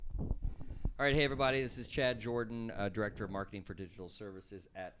All right, hey everybody, this is Chad Jordan, Director of Marketing for Digital Services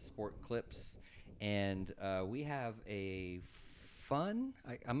at Sport Clips, and we have a I'm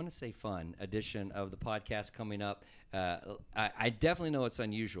going to say fun edition of the podcast coming up. I definitely know it's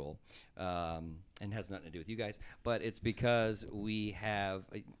unusual and has nothing to do with you guys, but it's because we have,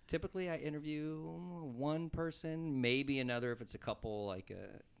 typically I interview one person, maybe another if it's a couple, like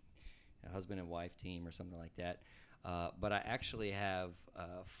a husband and wife team or something like that. But I actually have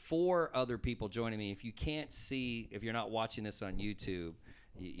 4 other people joining me. If you can't see, if you're not watching this on YouTube,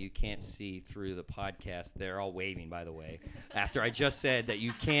 you can't see through the podcast. They're all waving, by the way. After I just said that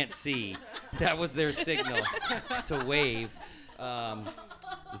you can't see, that was their signal to wave.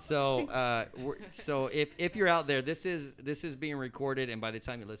 So if you're out there, this is being recorded, and by the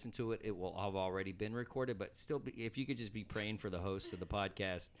time you listen to it, it will have already been recorded. But still, if you could just be praying for the host of the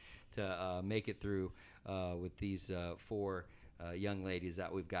podcast to make it through with these 4 young ladies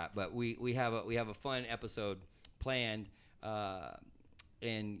that we've got. But we have a fun episode planned,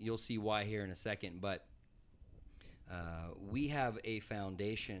 and you'll see why here in a second. But we have a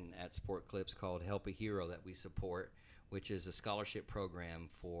foundation at Sport Clips called Help a Hero that we support, which is a scholarship program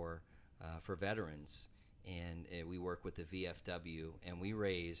for veterans, and we work with the VFW, and we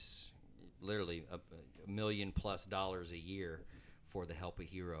raise literally $1 million+ a year for the Help a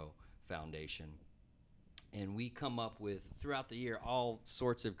Hero Foundation. And we come up with, throughout the year, all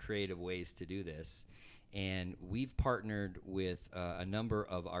sorts of creative ways to do this. And we've partnered with a number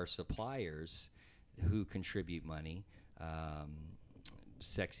of our suppliers who contribute money,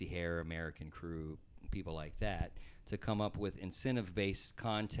 Sexy Hair, American Crew, people like that, to come up with incentive-based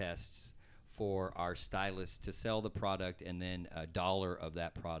contests for our stylists to sell the product, and then $1 of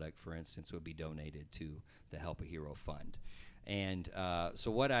that product, for instance, would be donated to the Help a Hero Fund. And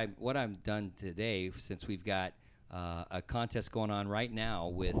so what I've done today, since we've got a contest going on right now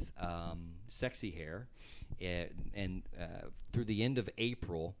with Sexy Hair, and through the end of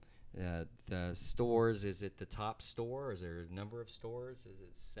April, the stores, is it the top store? Is there a number of stores? Is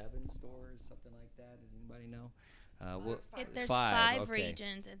it 7 stores, something like that? Does anybody know? There's 5 okay.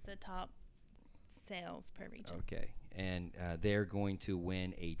 Regions. It's the top sales per region. Okay, and they're going to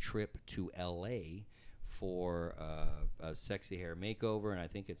win a trip to LA for a Sexy Hair makeover, and I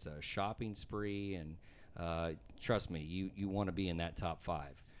think it's a shopping spree. And trust me, you want to be in that top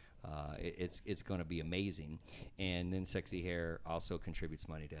 5. It's going to be amazing. And then Sexy Hair also contributes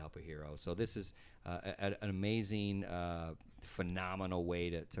money to Help a Hero. So this is an amazing, phenomenal way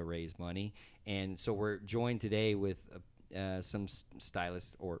to raise money. And so we're joined today with some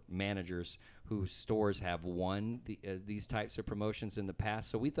stylists or managers whose stores have won these types of promotions in the past.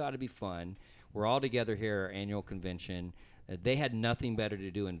 So we thought it'd be fun. We're all together here at our annual convention. They had nothing better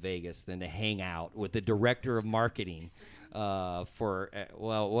to do in Vegas than to hang out with the director of marketing for,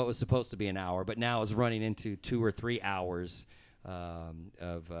 what was supposed to be an hour, but now is running into 2 or 3 hours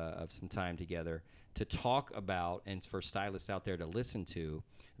of some time together to talk about, and for stylists out there to listen to,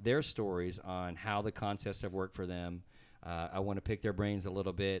 their stories on how the contests have worked for them. I want to pick their brains a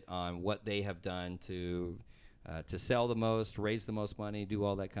little bit on what they have done to sell the most, raise the most money, do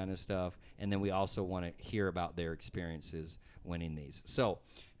all that kind of stuff. And then we also want to hear about their experiences winning these. So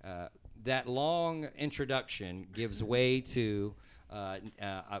that long introduction gives way to,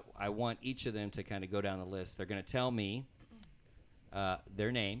 I want each of them to kind of go down the list. They're going to tell me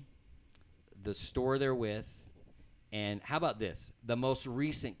their name, the store they're with, and how about this? The most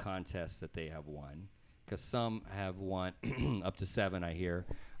recent contest that they have won, because some have won up to 7, I hear,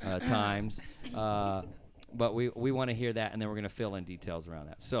 times. But we want to hear that, and then we're going to fill in details around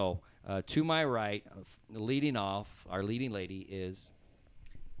that. So to my right, leading off, our leading lady is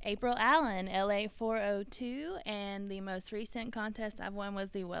April Allen, LA 402, and the most recent contest I've won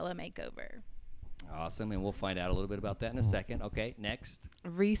was the Wella Makeover. Awesome, and we'll find out a little bit about that in a second. Okay, next.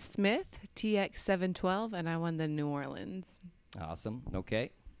 Reese Smith, TX 712, and I won the New Orleans. Awesome,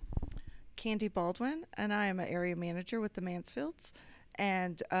 okay. Candy Baldwin, and I am an area manager with the Mansfields.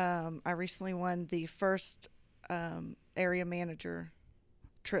 And I recently won the first area manager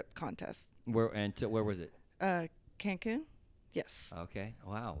trip contest. Where was it? Cancun. Yes. Okay.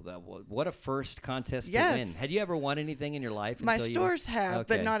 Wow. What a first contest yes. to win. Had you ever won anything in your life? My stores have,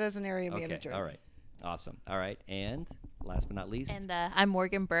 okay. but not as an area manager. Okay. All right. Awesome. All right. And last but not least. And I'm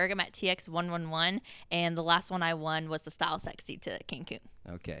Morgan Berg. I'm at TX 111. And the last one I won was the Style Sexy to Cancun.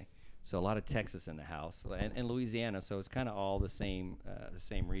 Okay. So a lot of Texas in the house and Louisiana. So it's kind of all the same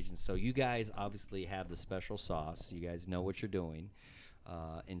region. So you guys obviously have the special sauce. You guys know what you're doing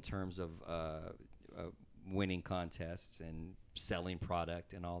in terms of winning contests and selling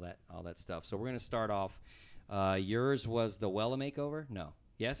product and all that stuff. So we're going to start off. Yours was the Wella Makeover? No.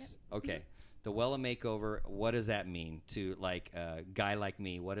 Yes? Yep. Okay. the Wella makeover, what does that mean to like a guy like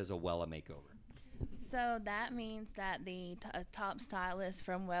me? What is a Wella makeover? So that means that the top stylists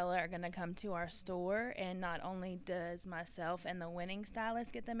from Wella are going to come to our store, and not only does myself and the winning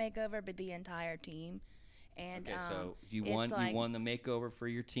stylist get the makeover, but the entire team. And Okay, so you it's won like- you won the makeover for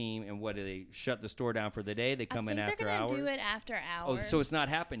your team, and what do they shut the store down for the day? They come in I think after they're hours. gonna do it after Oh, hours. so it's not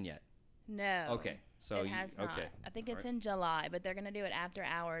happened yet. No. Okay, so it you- has not. okay. I think it's Alright. in July, but they're gonna do it after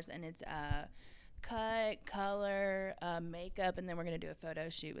hours, and it's cut, color, makeup, and then we're gonna do a photo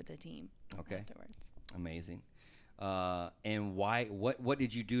shoot with the team. Okay. Afterwards. Amazing. And why? What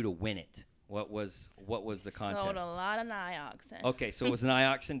did you do to win it? What was the contest? Sold a lot of nioxin. Okay, so it was an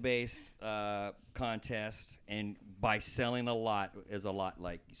ioxin-based contest, and by selling a lot is a lot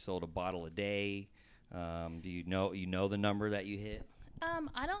like you sold a bottle a day. Do you know the number that you hit?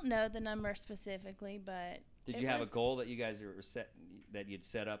 I don't know the number specifically, but Did it you have a was- goal that you guys were that you'd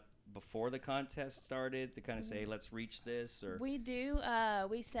set up before the contest started to kind of say let's reach this? Or We do.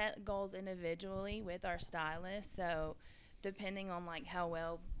 We set goals individually with our stylist. So, depending on like how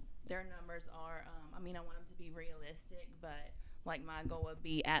well their numbers are, I mean, I want them to be realistic, but like my goal would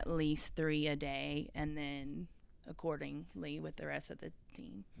be at least 3 a day, and then accordingly with the rest of the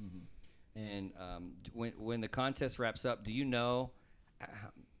team. And when the contest wraps up, do you know?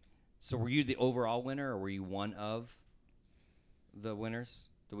 So were you the overall winner, or were you one of the winners?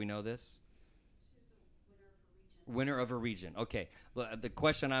 Do we know this? Winner of a region. Okay. The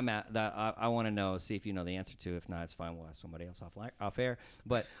question I'm at that I want to know, see if you know the answer to. If not, it's fine. We'll ask somebody else off air.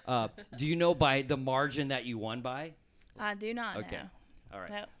 But do you know by the margin that you won by? I do not Okay. know. All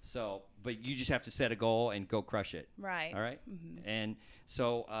right. Nope. So, but you just have to set a goal and go crush it. Right. All right. And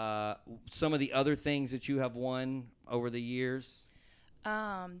so, some of the other things that you have won over the years.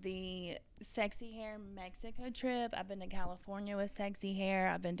 The Sexy Hair Mexico trip. I've been to California with Sexy Hair.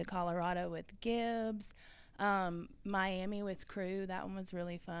 I've been to Colorado with Gibbs. Miami with Crew. That one was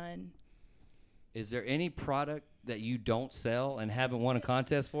really fun. Is there any product that you don't sell and haven't won a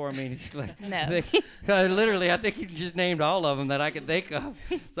contest for? I mean, it's like, No. literally, I think you just named all of them that I could think of.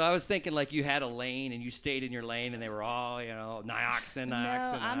 So I was thinking like you had a lane and you stayed in your lane and they were all, nioxin. No,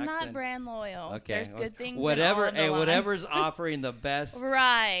 I'm not brand loyal. Okay. There's good things. in Whatever, all of the lines. whatever's offering the best,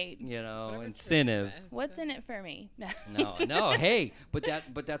 Right. incentive. What's in it for me? No. No. Hey, but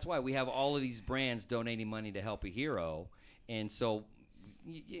that's why we have all of these brands donating money to help a hero, and so.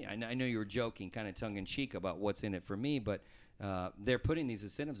 Yeah, I know you were joking, kind of tongue in cheek about what's in it for me, but they're putting these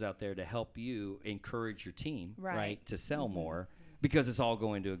incentives out there to help you encourage your team, Right. to sell more, because it's all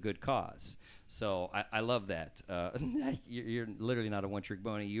going to a good cause. So I love that. You're literally not a one-trick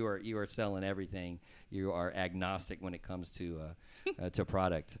pony. You are selling everything. You are agnostic when it comes to to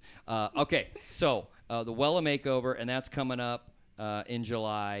product. Okay, so the Wella makeover, and that's coming up in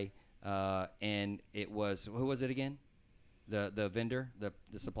July, and it was who was it again? The vendor,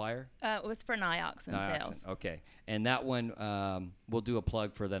 the supplier? It was for Nioxin sales. Okay. And that one, we'll do a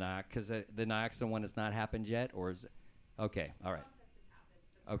plug for the Nioxin, because the Nioxin one has not happened yet, or is it? Okay. All right.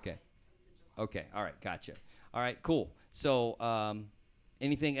 Okay. Okay. All right. Gotcha. All right. Cool. So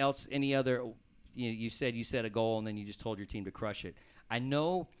anything else, any other, you said you set a goal and then you just told your team to crush it. I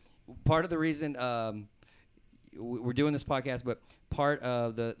know part of the reason we're doing this podcast, but part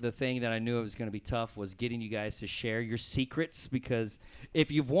of the thing that I knew it was going to be tough was getting you guys to share your secrets, because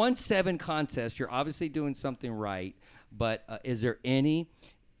if you've won 7 contests, you're obviously doing something right. But is there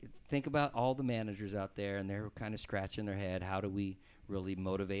think about all the managers out there, and they're kind of scratching their head. How do we really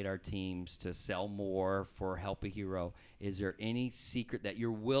motivate our teams to sell more for Help a Hero? Is there any secret that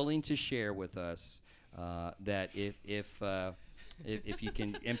you're willing to share with us that if you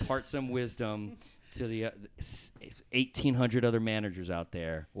can impart some wisdom to the 1,800 other managers out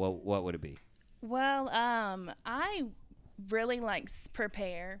there, what would it be? Well, I really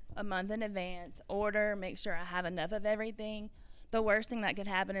prepare a month in advance, order, make sure I have enough of everything. The worst thing that could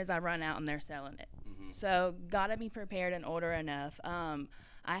happen is I run out and they're selling it. So gotta be prepared and order enough. I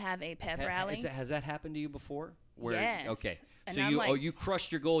have a pep rally. Has that happened to you before? Yes. Okay. And So I'm you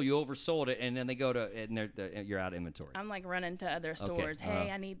crushed your goal, you oversold it, and then they go to and you're out of inventory. I'm running to other stores. Okay,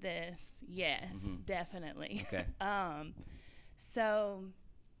 Hey, I need this. Yes, definitely. Okay. So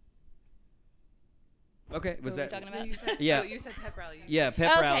Okay. Was what were that? we talking about? You said, Yeah. Oh, you said pep rally. Yeah,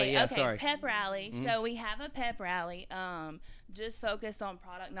 pep rally. Yeah, okay, sorry. pep rally. So we have a pep rally, just focused on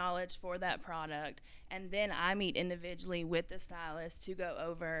product knowledge for that product, and then I meet individually with the stylist to go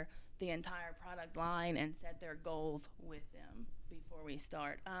over the entire product line and set their goals with them before we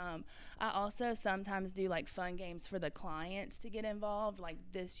start. I also sometimes do fun games for the clients to get involved. Like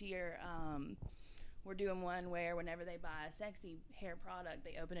this year, we're doing one where whenever they buy a sexy hair product,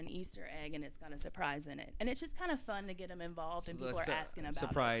 they open an Easter egg and it's got a surprise in it. And it's just kind of fun to get them involved and people are asking about it.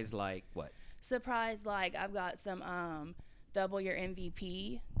 Surprise, like what? Surprise, like I've got some double your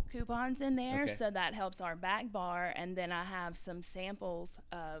MVP coupons in there, Okay. so that helps our back bar. And then I have some samples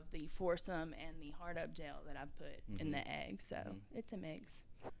of the foursome and the hard up gel that I put in the egg. So it's a mix.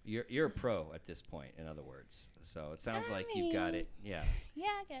 You're a pro at this point, in other words. So it sounds I like you've got mean, it. Yeah. Yeah,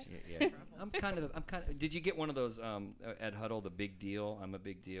 I guess. Yeah. I'm kind of. Did you get one of those at Huddle, the big deal? I'm a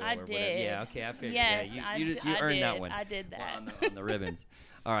big deal. I or whatever? did. Yeah. Okay. I figured. Yes, yeah. I You d- I earned that did. one. I did Well, that. on the ribbons.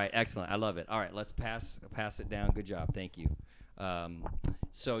 All right. Excellent. I love it. All right. Let's pass it down. Good job. Thank you.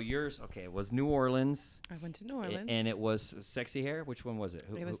 So yours, okay, was New Orleans, I went to New Orleans. and it was Sexy Hair. Which one was it?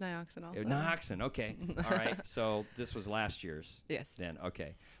 it was Nioxin also. Nioxin. Okay. All right. So this was last year's. Yes. Then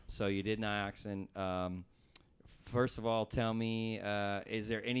okay. So you did Nioxin. First of all, tell me, is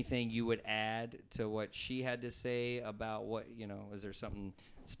there anything you would add to what she had to say about what Is there something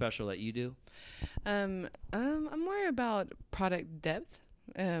special that you do? I'm more about product depth.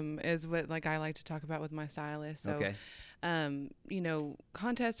 Is what like I like to talk about with my stylist. So, Okay.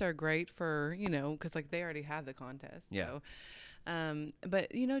 Contests are great for because like they already have the contest. Yeah. So,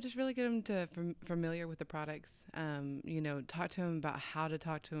 but just really get them to familiar with the products. Talk to them about how to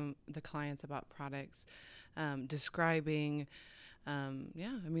talk to the clients about products, describing.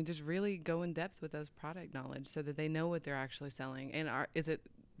 Just really go in depth with those product knowledge so that they know what they're actually selling and is it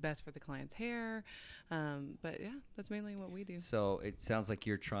best for the client's hair. But yeah, that's mainly what we do. So it sounds like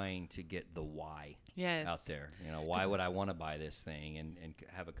you're trying to get the why Yes. out there. Why would I want to buy this thing, and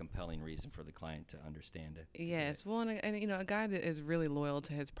have a compelling reason for the client to understand it. Yes. Well, and a guy that is really loyal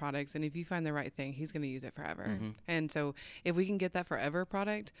to his products, and if you find the right thing, he's going to use it forever. Mhm. And so if we can get that forever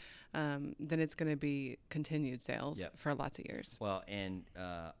product, then it's going to be continued sales Yep. for lots of years. Well, and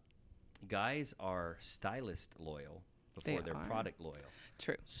guys are stylist loyal They before they're are. product loyal.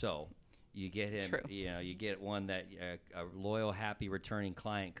 True. So you get him, True. you get one that a loyal, happy, returning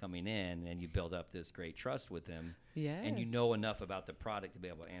client coming in, and you build up this great trust with him, Yes. and you know enough about the product to be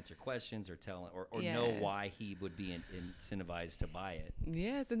able to answer questions or tell or know Yes. why he would be incentivized to buy it.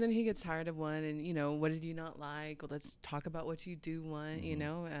 Yes, and then he gets tired of one, and what did you not like? Well, let's talk about what you do want,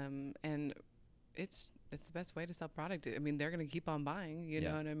 and it's the best way to sell product. I mean, they're going to keep on buying, you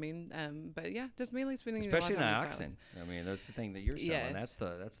Yeah. know what I mean? But yeah, just mainly spending Especially a lot of time with Nioxin. stylists. I mean, that's the thing that you're selling. Yes.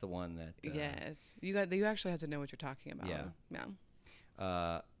 That's the one that. Yes, you actually have to know what you're talking about.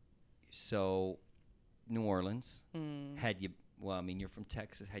 Yeah. So, New Orleans. Had you? Well, I mean, you're from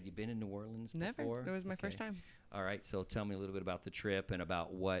Texas. Had you been in New Orleans Never. before? It was my first Okay. time. All right. So tell me a little bit about the trip and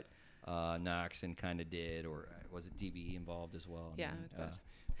about what Nioxin kind of did, or was it DBE involved as well? Yeah, And it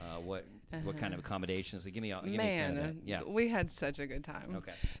then, was what kind of accommodations? Give me kind of Man, that. Yeah. we had such a good time.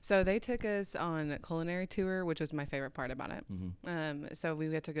 Okay. So they took us on a culinary tour, which was my favorite part about it. Mm-hmm. So we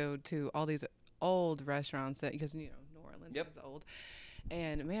got to go to all these old restaurants because New Orleans Yep. is old.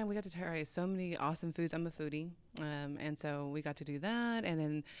 And man, we got to try so many awesome foods. I'm a foodie, and so we got to do that. And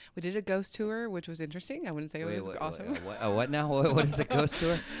then we did a ghost tour, which was interesting. I wouldn't say it was awesome. What now? What is the ghost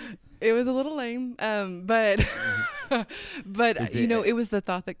tour? It was a little lame, but but Is it was the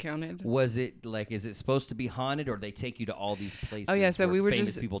thought that counted. Was it like? Is it supposed to be haunted, or they take you to all these places? Oh, yeah, so where we were famous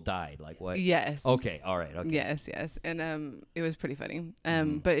just- people died. Like what? Yes. Okay. All right. Okay. Yes, and it was pretty funny.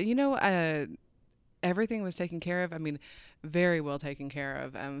 Mhm. But everything was taken care of. I mean, very well taken care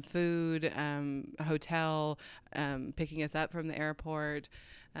of. Food, hotel, picking us up from the airport.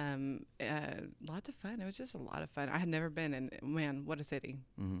 Lots of fun. It was just a lot of fun. I had never been, and man, what a city.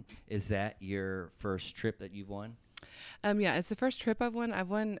 Mm-hmm. Is that your first trip that you've won? Yeah, it's the first trip I've won. I've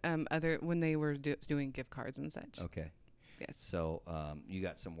won when they were doing gift cards and such. Okay. Yes. So you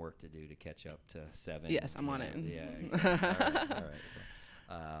got some work to do to catch up to 7. Yes, I'm on it. Yeah. Okay.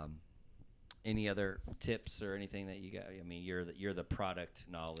 All right. Any other tips or anything that you got? I mean, you're the product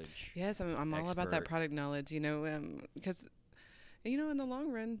knowledge. Yes, I'm all about that Expert. product knowledge. Because in the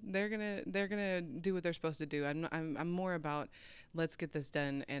long run, they're gonna do what they're supposed to do. I'm more about let's get this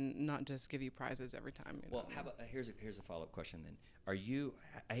done and not just give you prizes every time. Well, how about here's a follow-up question then. Are you?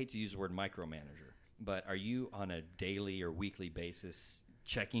 I hate to use the word micromanager, but are you on a daily or weekly basis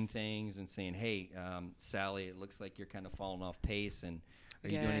checking things and saying, "Hey, Sally, it looks like you're kind of falling off pace," and are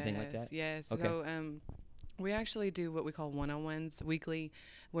you doing anything like that? Yes. Okay. So we actually do what we call one-on-ones weekly,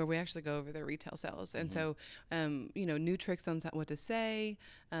 where we actually go over their retail sales. And so, new tricks on what to say.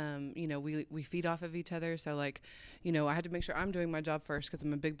 We feed off of each other. So I had to make sure I'm doing my job first because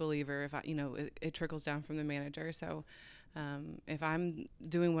I'm a big believer. If it trickles down from the manager. So. If I'm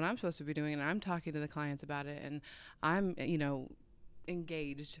doing what I'm supposed to be doing and I'm talking to the clients about it and I'm,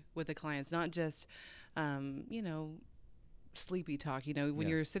 engaged with the clients, not just, you know, sleepy talk. You know, when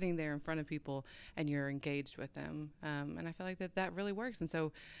Yeah. you're sitting there in front of people and you're engaged with them, and I feel like that really works. And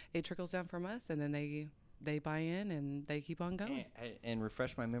so it trickles down from us, and then they buy in and they keep on going. And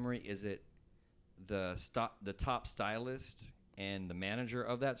refresh my memory, is it the top stylist and the manager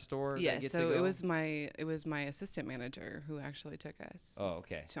of that store that Yes, get so to go? it was my assistant manager who actually took us Oh,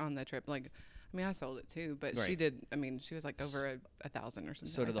 okay. on the trip. Like, I mean, I sold it too, but she Right. did. I mean, she was like over 1,000 or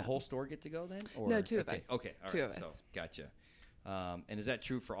something. So did like the that. whole store get to go then? Or? No, two of Okay, us. Okay, all Two right, of so us. gotcha. And is that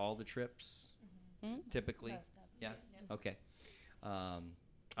true for all the trips, typically? Most of them. Yeah. Okay.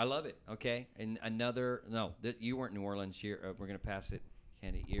 I love it. Okay. And another you weren't New Orleans. We're gonna pass it.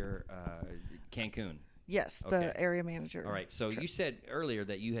 Candy, you're Cancun. Yes, Okay. the area manager. All right. So trip. you said earlier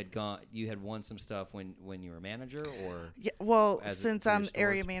that you had won some stuff when you were manager, or Yeah, well, as a- since for your I'm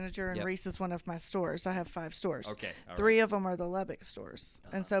area stores? manager and Yep. Reese is one of my stores, I have 5 stores. okay. All 3 right. of them are the Lubbock stores.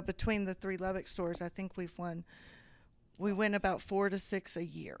 And so between the 3 Lubbock stores, I think we win about 4 to 6 a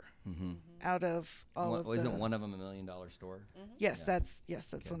year Mm-hmm. out of all of Isn't the. one of them $1 million store? Yes, Yeah. that's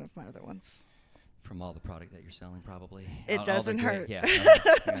Okay. one of my other ones. From all the product that you're selling, probably. It All the doesn't great- hurt. Yeah,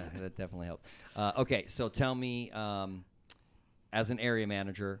 yeah, that definitely helps. Okay, so tell me, as an area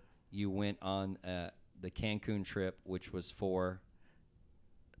manager, you went on the Cancun trip, which was for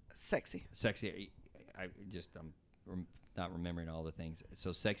Sexy. sexy. Not remembering all the things.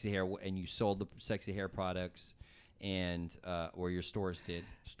 So sexy hair, and you sold the sexy hair products, and or your stores did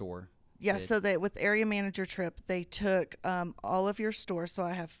Yeah, did. so with area manager trip, they took all of your stores. So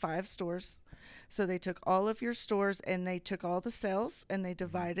I have 5 stores. So they took all of your stores and they took all the sales and they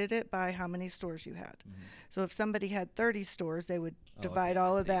divided it by how many stores you had. So if somebody had 30 stores, they would Oh, divide okay, I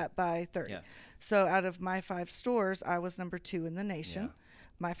all of see. that by 30. Yeah. So out of my 5 stores, I was number 2 in the nation. Yeah.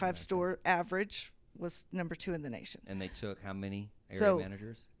 My 5 Okay. store average was number 2 in the nation. And they took how many area So-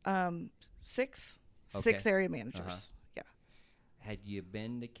 managers? 6 Okay. area managers. Uh-huh. Yeah. Had you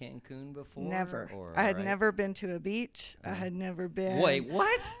been to Cancun before? Never. Or, I had right? never been to a beach. I had never been. Wait,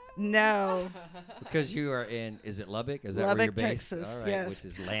 what? No. Because you are in, is it Lubbock? Is that where you're Lubbock, based? Texas, All right, yes.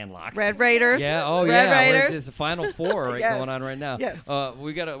 which is landlocked. Red Raiders. Yeah. Oh, Red yeah. Raiders. It's the Final Four right Yes. going on right now. Yes.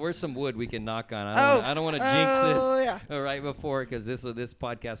 Where's some wood we can knock on? Oh. I don't want to jinx Oh, this yeah. right before, because this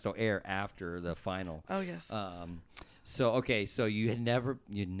podcast will air after the final. Oh, yes. So you'd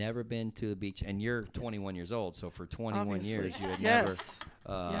never been to the beach, and you're 21 years old. So for 21 years, Obviously. you had Yes.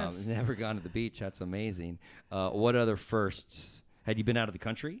 never Yes. never gone to the beach. That's amazing. What other firsts? Had you been out of the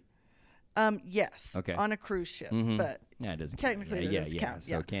country? Yes. Okay. On a cruise ship, Mhm. but Yeah, it doesn't Technically, count. it Yeah, doesn't yeah. count,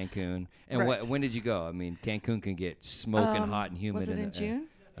 So yeah. Cancun. And Correct. when did you go? I mean, Cancun can get smoking hot and humid. was it in the- June?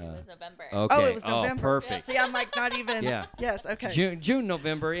 It was November. Okay. Oh, it was November. perfect. See, I'm like not even. Yeah. Yes. Okay. June,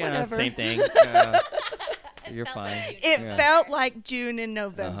 November. Yeah, Whatever. same thing. It you're felt fine. like June. It Yeah. felt like June in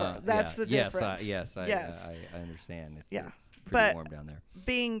November. Uh-huh, That's yeah. the difference. Yes, Yes. I understand. Yeah. It's pretty But- warm down there.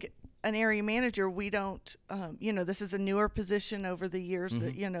 Being an area manager, we don't. This is a newer position over the years.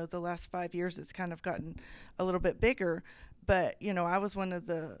 Mm-hmm. That the last 5 years, it's kind of gotten a little bit bigger. But I was one of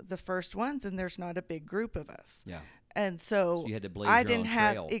the first ones, and there's not a big group of us. Yeah. And so, So you had to blaze I your didn't own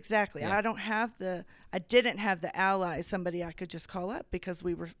have trail. exactly. Yeah. I didn't have the allies, somebody I could just call up because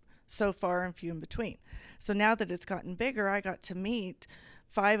we were so far and few in between. So now that it's gotten bigger, I got to meet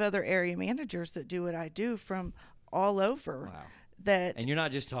 5 other area managers that do what I do from all over. Wow. That And you're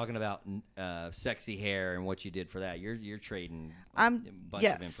not just talking about sexy hair and what you did for that. You're trading I'm a bunch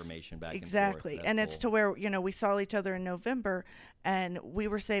yes, of information back exactly. and forth. And That's it's to cool. where we saw each other in November, and we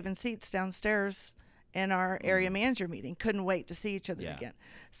were saving seats downstairs in our area manager meeting. Couldn't wait to see each other Mm. Yeah. again.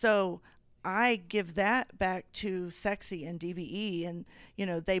 So I give that back to Sexy and DBE, and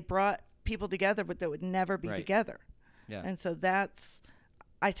they brought people together, but that would never be Right. together. Yeah. And so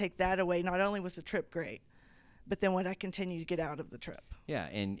I take that away. Not only was the trip great, but then what I continue to get out of the trip. Yeah,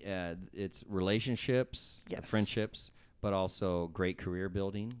 and it's relationships, Yes. friendships, but also great career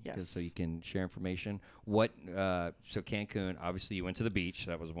building. So Yes. you can share information. So Cancun, obviously you went to the beach.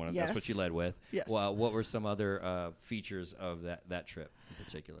 That was that's what you Yes. led with. Yes. Well, what were some other features of that trip in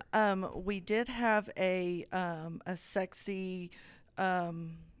particular? We did have a sexy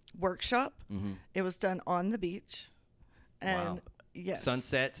workshop. Mm-hmm. It was done on the beach, and Wow. yes,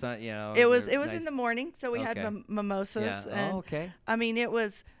 Sunset, It was nice. in the morning, so we had Okay. mimosas. Yeah. And, Oh, okay. I mean, it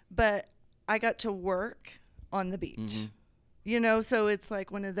was, but I got to work on the beach. Mhm. So it's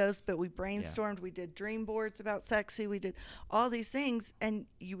like one of those, but we brainstormed, we did dream boards about sexy, we did all these things, and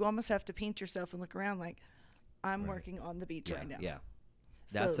you almost have to paint yourself and look around like, I'm Right. working on the beach Yeah. right now. Yeah.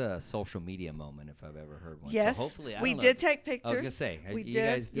 That's So- a social media moment if I've ever heard one. Yes, So hopefully, I we don't know. did take I pictures. was gonna say, We you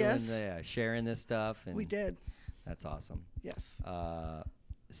did, guys doing yes. sharing this stuff, and We did. That's awesome. Yes.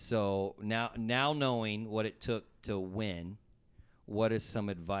 So now knowing what it took to win, what is some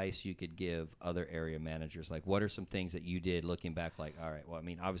advice you could give other area managers? Like, what are some things that you did looking back? Like, all right, well, I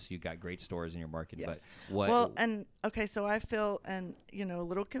mean, obviously you've got great stores in your market, Yes. but what? Well, and okay, so I feel, and you know, a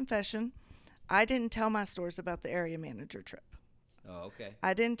little confession, I didn't tell my stores about the area manager trip. oh, okay.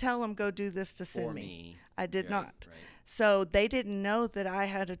 I didn't tell them go do this to send For me. me, I did right, not. Right. So they didn't know that I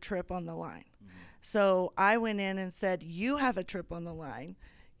had a trip on the line. So I went in and said, you have a trip on the line.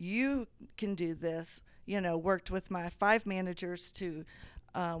 You can do this. You know, worked with my 5 managers to,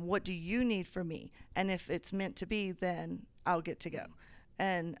 what do you need from me? And if it's meant to be, then I'll get to go.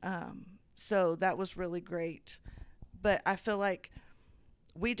 And so that was really great. But I feel like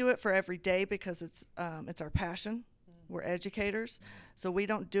we do it for every day because it's our passion. We're educators, so we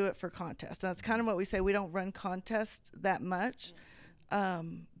don't do it for contests. That's kind of what we say. We don't run contests that much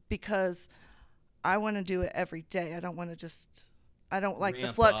because I want to do it every day. I don't want to just. I don't like the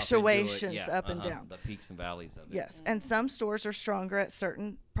Ramp up and do it, fluctuations yeah, up and down. The peaks and valleys of it. Yes, and some stores are stronger at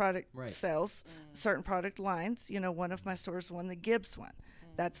certain product Right. sales, certain product lines. You know, one of my stores won the Gibbs one.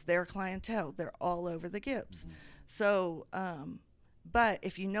 That's their clientele. They're all over the Gibbs. So, but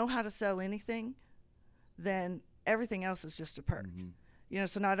if you know how to sell anything, then everything else is just a perk. You know,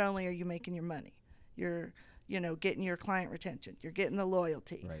 so not only are you making your money, you're, you know, getting your client retention, you're getting the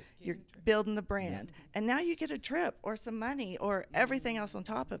loyalty, Right. you're building the brand, and now you get a trip or some money or everything else on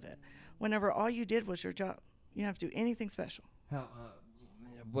top of it. Whenever all you did was your job, you don't have to do anything special. How,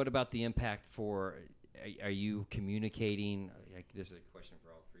 what about the impact for? Are you communicating? This is a question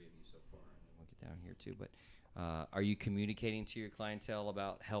for all 3 of you so far, and then we'll get down here too. But are you communicating to your clientele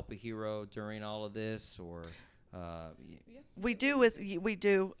about Help a Hero during all of this, or? We do.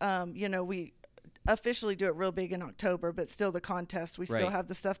 You know, we officially do it real big in October, but still the contest, we still Right. have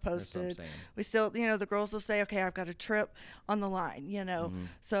the stuff That's what I'm posted. saying. We still, you know, the girls will say, okay, I've got a trip on the line, you know.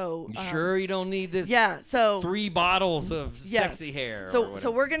 So You sure you don't need this? yeah, so 3 bottles of yes. sexy hair. or So whatever.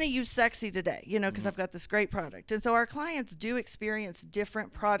 we're going to use sexy today, you know, because I've got this great product. And so our clients do experience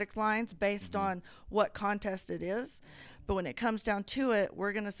different product lines based on what contest it is. But when it comes down to it,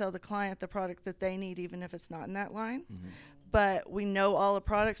 we're going to sell the client the product that they need, even if it's not in that line. But we know all the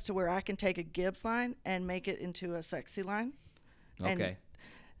products to where I can take a Gibbs line and make it into a sexy line. And Okay.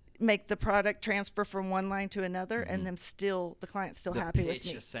 make the product transfer from one line to another, and then still the client's still The happy pitch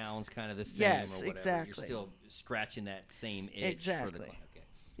with me. sounds kind of the same, Yes, or whatever. exactly. You're still scratching that same itch for the Exactly. client. Okay.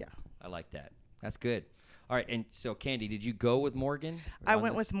 Yeah. I like that. That's good. All right, and so Candy, did you go with Morgan? I on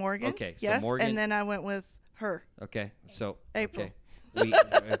went this? with Morgan. Okay, so yes, Morgan. and then I went with her. Okay, so April. Okay. We,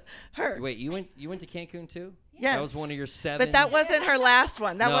 Her. wait, you went to Cancun too? Yes. That was one of your 7. But that wasn't her last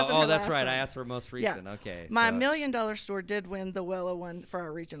one. That no, wasn't oh, her that's last right. one. I asked for most Yeah. recent. Okay. My so, $1 million store did win the Wella one for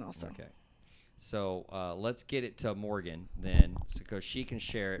our region also. Okay. So let's get it to Morgan then, because she can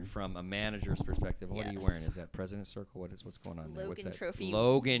share it from a manager's perspective. What are you Yes. wearing? Is that President's Circle? What's going on there? What's Logan that? Trophy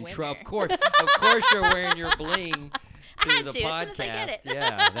Logan winner. Trophy. Of course, you're wearing your bling I to had the to, as soon as I podcast. get it.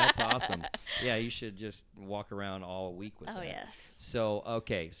 Yeah, that's awesome. Yeah, you should just walk around all week with Oh, that. yes. So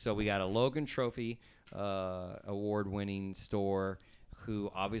okay, so we got a Logan Trophy award-winning store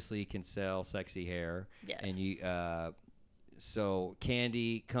who obviously can sell sexy hair. And you, Yes. so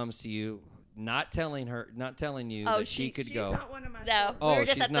Candy comes to you, not telling you Oh, that she could She's go. not one of my No, Oh, we were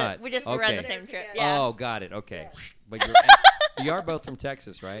just she's at not. the we just were on Okay. the same trip. Together. Yeah. Oh, got it. Okay, but you are both from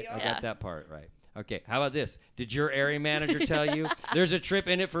Texas, right? I are. got Yeah. that part right. Okay, how about this? Did your area manager tell you there's a trip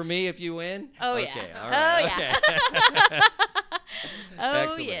in it for me if you win? Oh, okay, yeah. All right. Oh, yeah. Okay. Oh,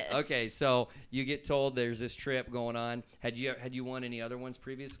 Excellent. yes. Okay, so you get told there's this trip going on. Had you won any other ones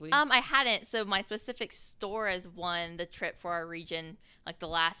previously? I hadn't. So my specific store has won the trip for our region like the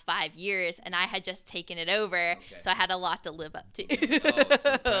last 5 years, and I had just taken it over, Okay. so I had a lot to live up to. Oh,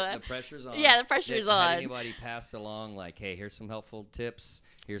 so the pressure's on. Yeah, the pressure's Had on. anybody passed along like, hey, here's some helpful tips.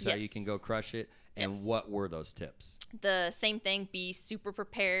 Here's how you can Yes. go crush it. And Yes. what were those tips? The same thing, be super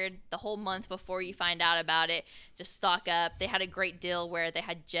prepared the whole month before you find out about it. Just stock up. They had a great deal where they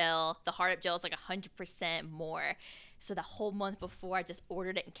had gel. The hard up gel is like 100% more. So the whole month before, I just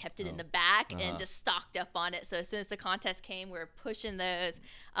ordered it and kept it in the back and just stocked up on it. So as soon as the contest came, we were pushing those.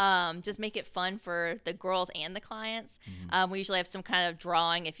 Just make it fun for the girls and the clients. We usually have some kind of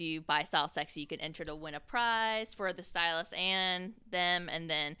drawing. If you buy Style Sexy, you can enter to win a prize for the stylist and them. And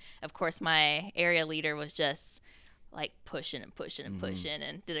then, of course, my area leader was just like pushing and pushing and pushing,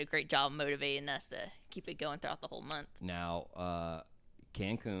 and did a great job motivating us to keep it going throughout the whole month. Now,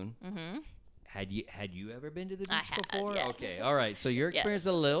 Cancun. Mm-hmm. Had you ever been to the I beach had, before? yes. Okay, all right. So your experience is a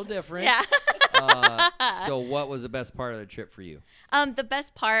Yes. little different. Yeah. So what was the best part of the trip for you? The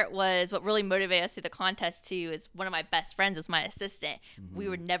best part was what really motivated us through the contest too is one of my best friends is my assistant. We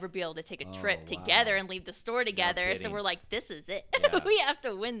would never be able to take a trip Oh, together wow. and leave the store together. So kidding. we're like, this is it. Yeah. We have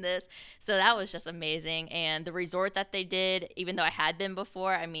to win this. So that was just amazing. And the resort that they did, even though I had been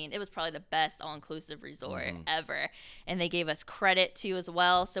before, I mean, it was probably the best all-inclusive resort ever. And they gave us credit too as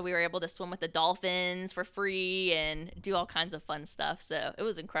well. So we were able to swim with the dolphins for free and do all kinds of fun stuff. So it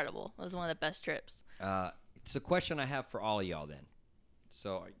was incredible. It was one of the best trips. It's a question I have for all of y'all then.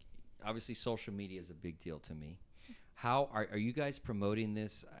 So obviously social media is a big deal to me. How are you guys promoting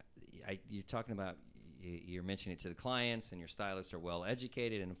this? You're talking about, you're mentioning it to the clients, and your stylists are well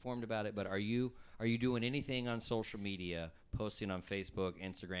educated and informed about it, but are you doing anything on social media, posting on Facebook,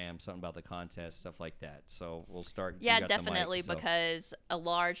 Instagram, something about the contest, stuff like that? So we'll start. Yeah, you got the mic, definitely, so. because a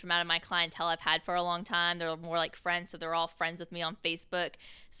large amount of my clientele I've had for a long time, they're more like friends, so they're all friends with me on Facebook.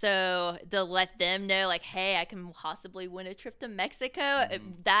 So to let them know, like, hey, I can possibly win a trip to Mexico,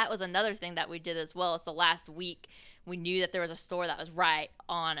 that was another thing that we did as well. It's the last week. We knew that there was a store that was right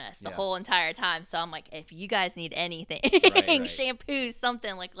on us the Yeah. whole entire time. So I'm like, if you guys need anything, right. shampoo,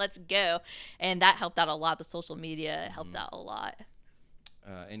 something, like, let's go. And that helped out a lot. The social media helped out a lot.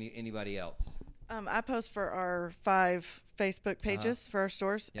 Anybody else? I post for our 5 Facebook pages for our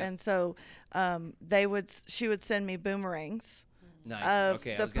stores, Yep. and so she would send me boomerangs. Nice. Of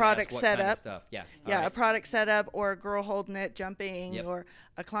Okay, I the was gonna ask product what kind of setup. stuff. Yeah. Yeah, All a right. product setup, or a girl holding it, jumping, Yep. or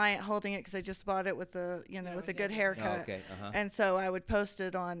a client holding it because they just bought it with a with a good haircut. Oh, okay. Uh-huh. And so I would post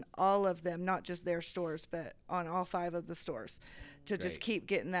it on all of them, not just their stores, but on all 5 of the stores, to just Great. keep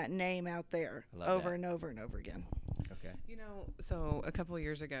getting that name out there I love over that. and over and over again. Okay. You know, so a couple of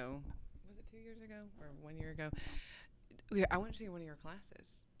years ago, was it 2 years ago or 1 year ago? I went to one of your classes.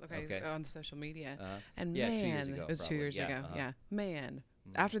 Okay. On the social media, Uh-huh. and Yeah, 2 man, years ago, it was 2 probably. years Yeah, ago. uh-huh. Yeah, man.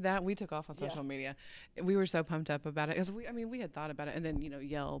 After that, we took off on social media. We were so pumped up about it because we had thought about it, and then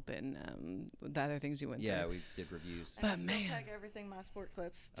Yelp and the other things you went Yeah, through. we did reviews. And I But still man. tag everything My Sport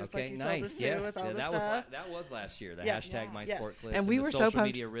Clips, just Okay, like you nice. told us to Yes, with all yeah, the that stuff. that was last year. The Yeah. hashtag My Yeah. Sport Clips, And we the were so social pumped-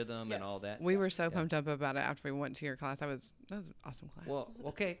 media rhythm and all that. We were so pumped up about it after we went to your class. That was an awesome class. Well,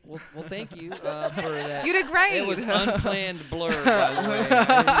 okay. Well, thank you for that. You did great. It was unplanned blur, by the way.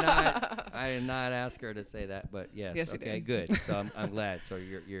 I did not ask her to say that, but yes. Yes, you okay, did. good. So I'm glad. So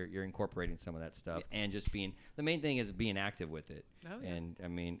you're incorporating some of that stuff, and just being, the main thing is being active with it. Oh, yeah. And I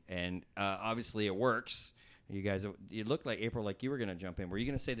mean, obviously it works. You guys, you looked like, April, like you were going to jump in. Were you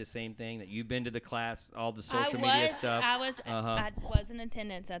going to say the same thing, that you've been to the class, all the social media stuff? I was in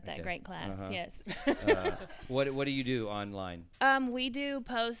attendance at that Okay. great class. Uh-huh. Yes. What do you do online? We do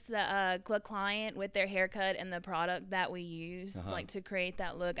post the client with their haircut and the product that we use, like, to create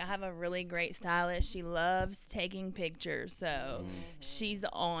that look. I have a really great stylist. She loves taking pictures, so she's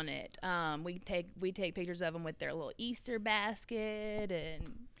on it. We take pictures of them with their little Easter basket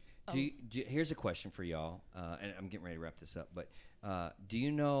and. Here's a question for y'all, and I'm getting ready to wrap this up. But do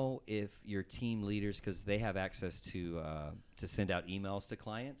you know if your team leaders, because they have access to send out emails to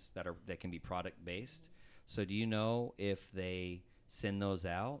clients that can be product based? So do you know if they send those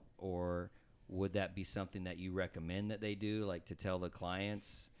out, or would that be something that you recommend that they do, like to tell the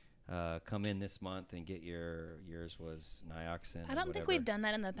clients, come in this month and get yours was Nioxin? I don't think we've done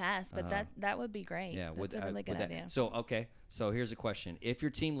that in the past, but that would be great. Yeah, that's a really good idea. So here's a question: if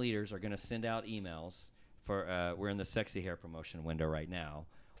your team leaders are going to send out emails for, we're in the sexy hair promotion window right now.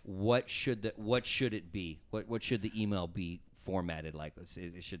 What should it be? What should the email be formatted like?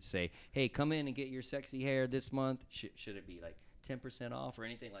 It should say, "Hey, come in and get your sexy hair this month." Should it be like 10% off or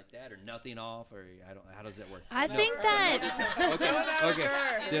anything like that, or nothing off, or how does that work? I think that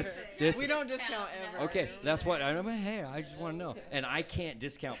Okay. This we don't discount ever. Okay, that's what I know. Hey, I just want to know, and I can't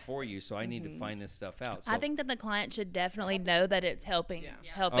discount for you, so I need to find this stuff out. So, I think that the client should definitely know that it's helping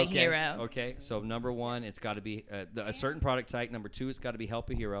okay, hero. Okay, so number one, it's got to be a certain product type. Number two, it's got to be Help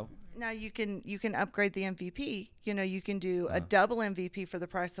a Hero. Now you can upgrade the MVP. You can do a double MVP for the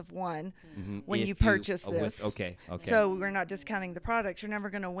price of one when If you purchase with- this. okay. So we're not discounting the products. You're never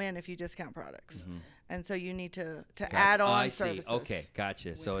going to win if you discount products, and so you need to Gotcha. add on I see. services. Okay,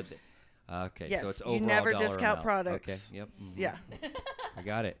 gotcha. So, okay, Yes, so it's you overall never dollar discount amount. products. Okay, yep. Yeah, I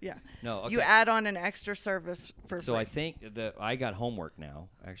got it. yeah. No, okay. You add on an extra service for So free. I think that I got homework now.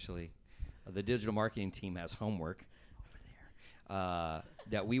 Actually, the digital marketing team has homework over there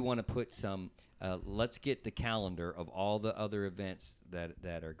that we want to put some. Let's get the calendar of all the other events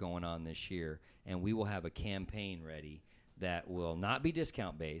that are going on this year, and we will have a campaign ready that will not be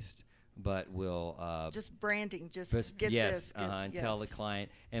discount based, but we'll Just branding. Just Just- get yes, this. Get, and tell the yes.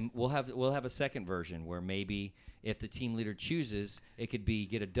 client, and we'll have a second version where maybe if the team leader chooses, it could be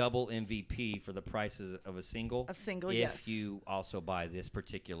get a double MVP for the prices of a single. if yes. you also buy this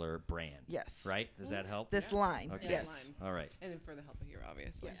particular brand. Yes. Right? Does that help? This line. Okay. Yes. Line. All right. And then for the Help a Hero,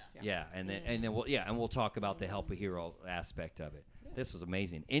 obviously. Yes. Yeah, and then we'll talk about the Help a Hero aspect of it. This was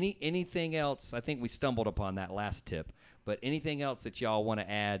amazing. Anything else? I think we stumbled upon that last tip, but anything else that y'all want to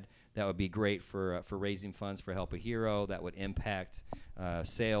add that would be great for raising funds for Help a Hero that would impact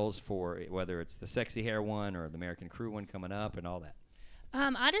sales for whether it's the Sexy Hair one or the American Crew one coming up and all that.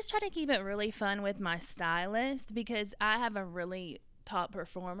 I just try to keep it really fun with my stylist because I have a really top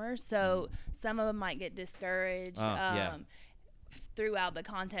performer, so some of them might get discouraged yeah. throughout the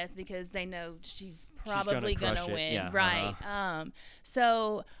contest because they know she's gonna probably crush gonna it, win, yeah, right?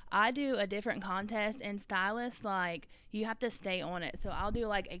 So I do a different contest, and stylists, like, you have to stay on it. So I'll do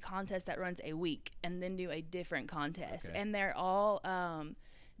like a contest that runs a week, and then do a different contest, Okay. and they're all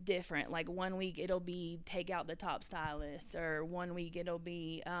different. Like 1 week it'll be take out the top stylist, or 1 week it'll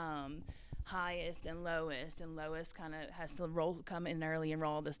be highest and lowest kind of has to come in early and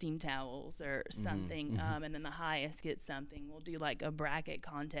roll the steam towels or something, and then the highest gets something. We'll do like a bracket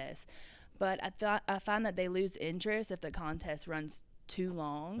contest, but I find that they lose interest if the contest runs too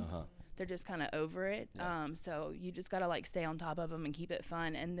long. They're just kind of over it. So you just gotta like stay on top of them and keep it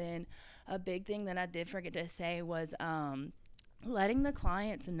fun. And then a big thing that I did forget to say was letting the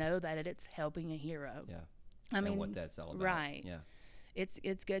clients know that it's helping a hero. Yeah. I mean, and what that's all about. right. Yeah.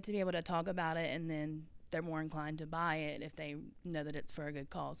 It's good to be able to talk about it, and then they're more inclined to buy it if they know that it's for a good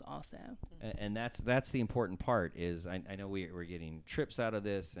cause also. And that's the important part is I know we're getting trips out of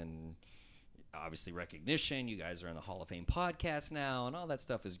this and obviously recognition. You guys are in the Hall of Fame podcast now, and all that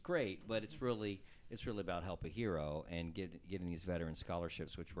stuff is great, but it's really about Help a Hero and getting these veteran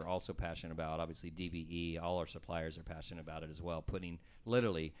scholarships, which we're also passionate about. Obviously DBE, all our suppliers are passionate about it as well, putting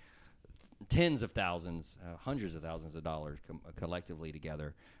literally tens of thousands, hundreds of thousands of dollars collectively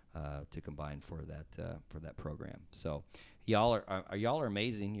together to combine for that program. So y'all are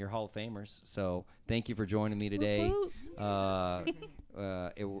amazing. You're Hall of Famers. So thank you for joining me today. Whoop,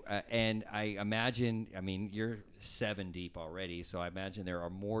 And I imagine, I mean, you're 7 deep already, so I imagine there are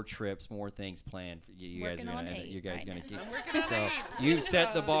more trips, more things planned. You guys Working are on gonna, 8 you guys right gonna now. keep. So you've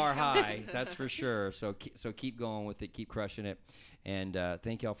set the bar high, that's for sure. So keep going with it, keep crushing it, and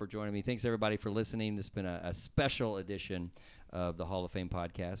thank y'all for joining me. Thanks everybody for listening. This has been a special edition of the Hall of Fame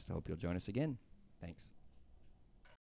podcast. I hope you'll join us again. Thanks.